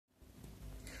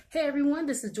Hey everyone,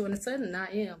 this is Jordan Sutton, and I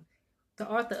am the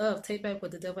author of Take Back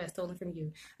What the Devil Has Stolen from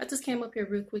You. I just came up here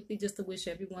real quickly just to wish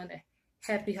everyone a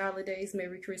happy holidays,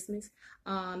 Merry Christmas,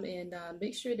 and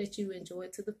make sure that you enjoy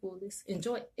it to the fullest.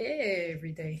 Enjoy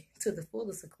every day to the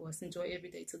fullest, of course. Enjoy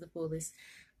every day to the fullest.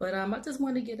 But I just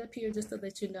want to get up here just to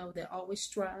let you know that always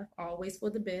strive, always for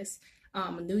the best.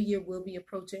 A new year will be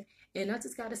approaching, and I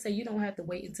just gotta say, you don't have to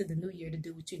wait until the new year to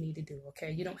do what you need to do.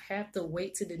 Okay, you don't have to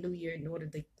wait till the new year in order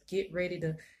to get ready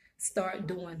to start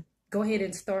doing. Go ahead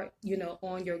and start,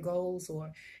 on your goals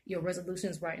or your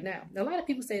resolutions right now. A lot of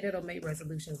people say they don't make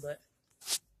resolutions, but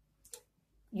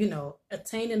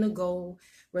attaining a goal,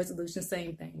 resolution,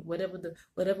 same thing.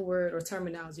 Whatever word or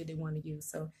terminology they want to use.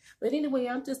 So, but anyway,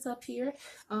 I'm just up here.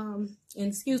 And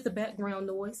excuse the background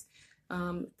noise.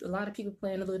 A lot of people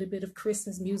playing a little bit of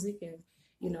Christmas music, and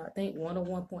I think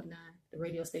 101.9, the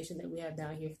radio station that we have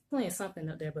down here, playing something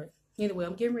up there. But anyway,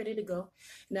 I'm getting ready to go,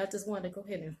 and I just wanted to go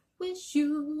ahead and wish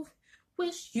you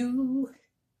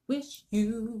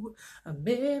a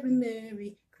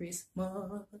Merry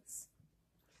Christmas.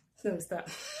 Let me stop.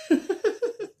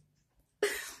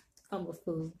 I'm a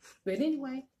fool. But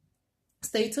anyway,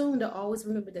 stay tuned. Always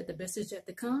remember that the best is yet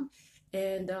to come.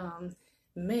 And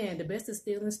man, the best is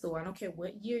still in store. I don't care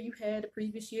what year you had, the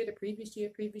previous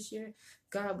year.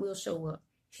 God will show up.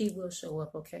 He will show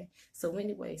up, okay? So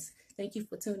anyways, thank you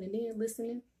for tuning in,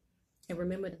 listening. And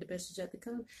remember that the best is yet to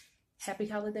come. Happy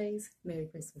holidays. Merry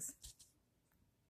Christmas.